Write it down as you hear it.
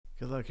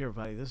Good luck,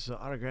 everybody. This is an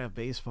autographed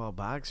baseball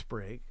box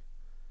break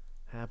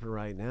happening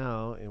right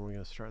now, and we're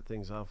going to start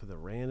things off with a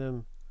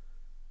random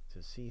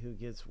to see who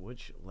gets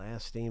which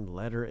last name,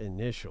 letter,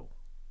 initial.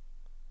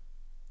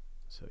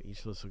 So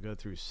each list will go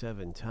through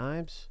 7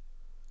 times,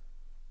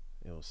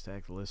 and we'll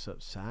stack the lists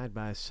up side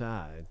by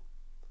side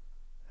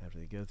after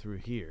they go through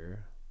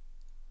here.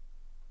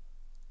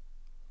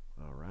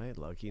 All right,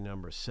 lucky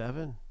number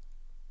 7.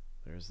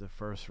 There's the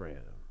first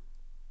random.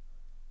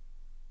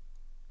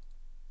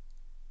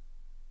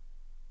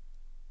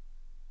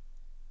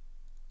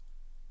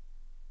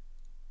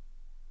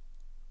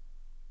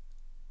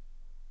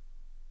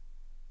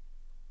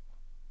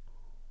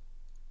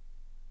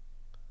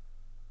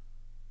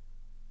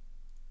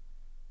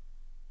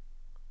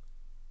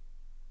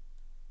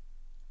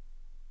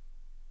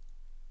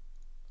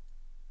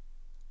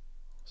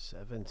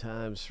 Seven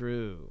times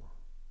through.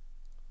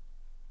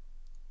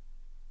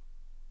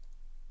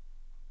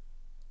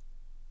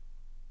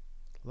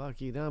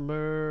 Lucky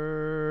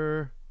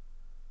number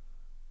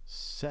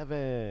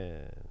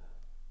 7.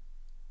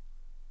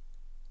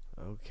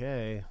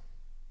 Okay.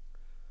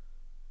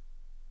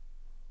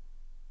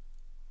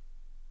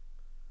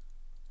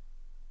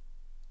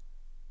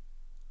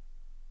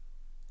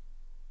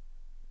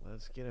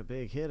 Let's get a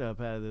big hit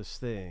up out of this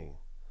thing.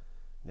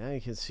 Now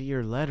you can see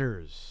your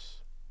letters.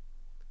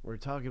 We're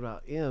talking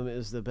about M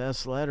is the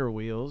best letter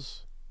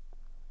wheels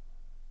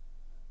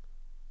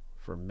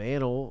for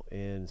Mantle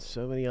and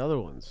so many other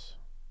ones.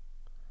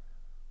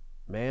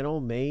 Mantle,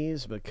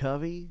 Mays,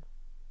 McCovey.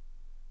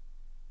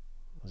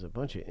 There's a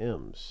bunch of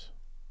M's.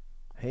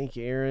 Hank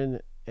Aaron,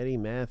 Eddie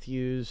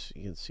Matthews.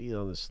 You can see it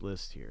on this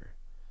list here.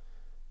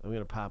 I'm going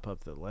to pop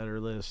up the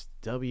letter list.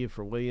 W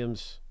for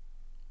Williams.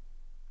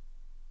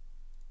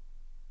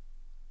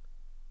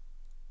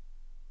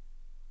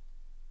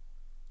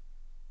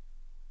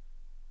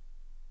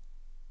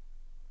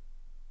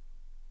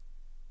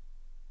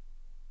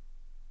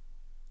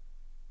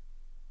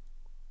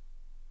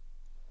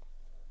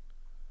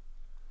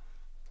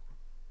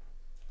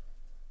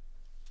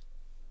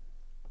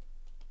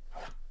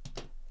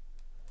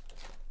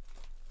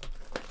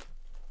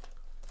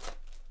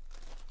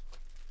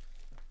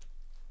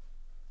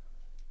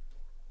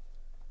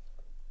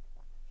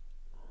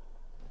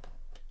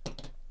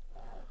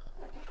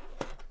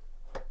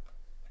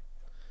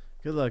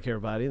 Good luck,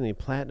 everybody, in the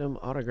Platinum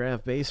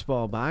Autograph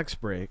Baseball Box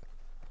Break.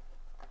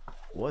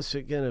 What's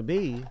it going to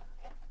be?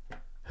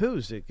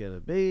 Who's it going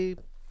to be?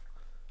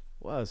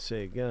 What's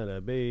it going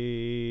to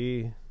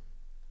be?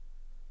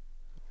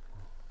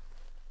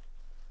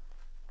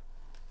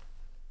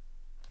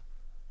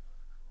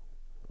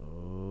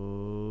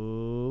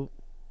 Oh.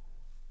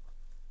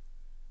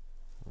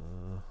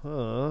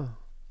 Uh-huh.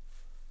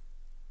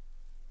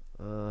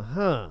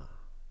 Uh-huh.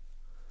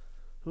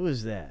 Who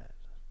is that?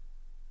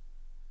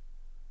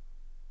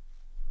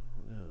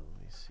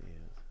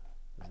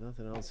 There's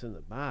nothing else in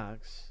the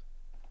box.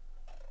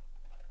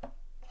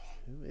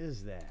 Who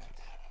is that?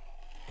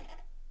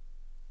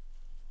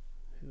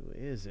 Who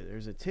is it?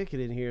 There's a ticket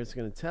in here. It's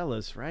going to tell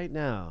us right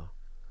now.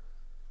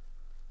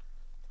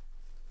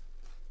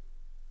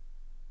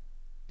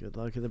 Good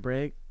luck in the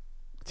break.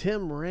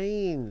 Tim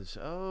Raines.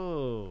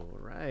 Oh,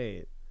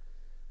 right.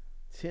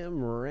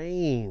 Tim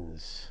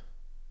Raines.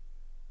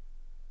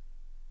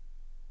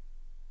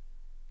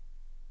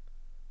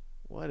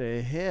 What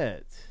a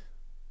hit.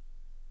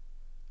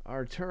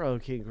 Arturo,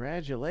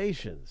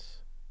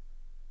 congratulations.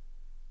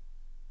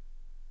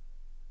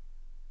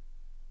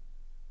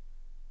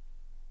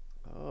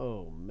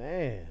 Oh,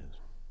 man.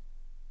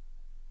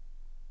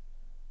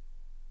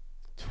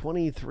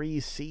 23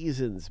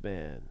 seasons,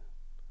 man.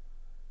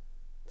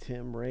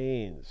 Tim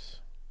Raines.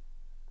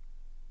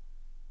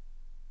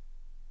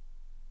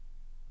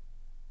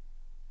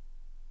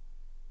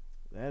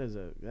 That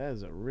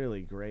is a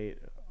really great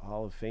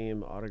Hall of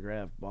Fame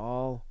autographed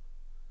ball.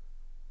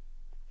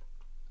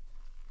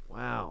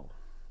 Wow.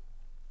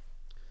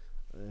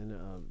 And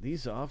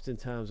these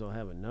oftentimes will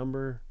have a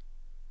number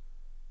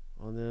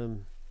on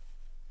them.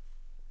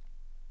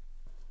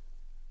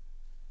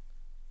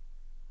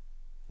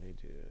 They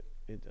do.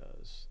 It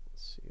does.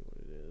 Let's see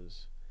what it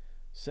is.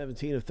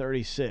 17 of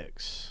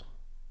 36.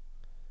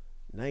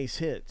 Nice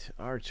hit.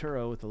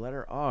 Arturo with the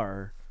letter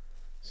R,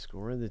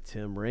 scoring the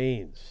Tim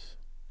Raines.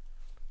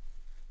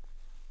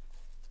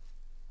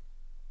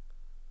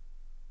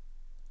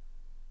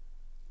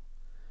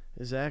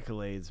 His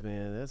accolades,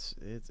 man,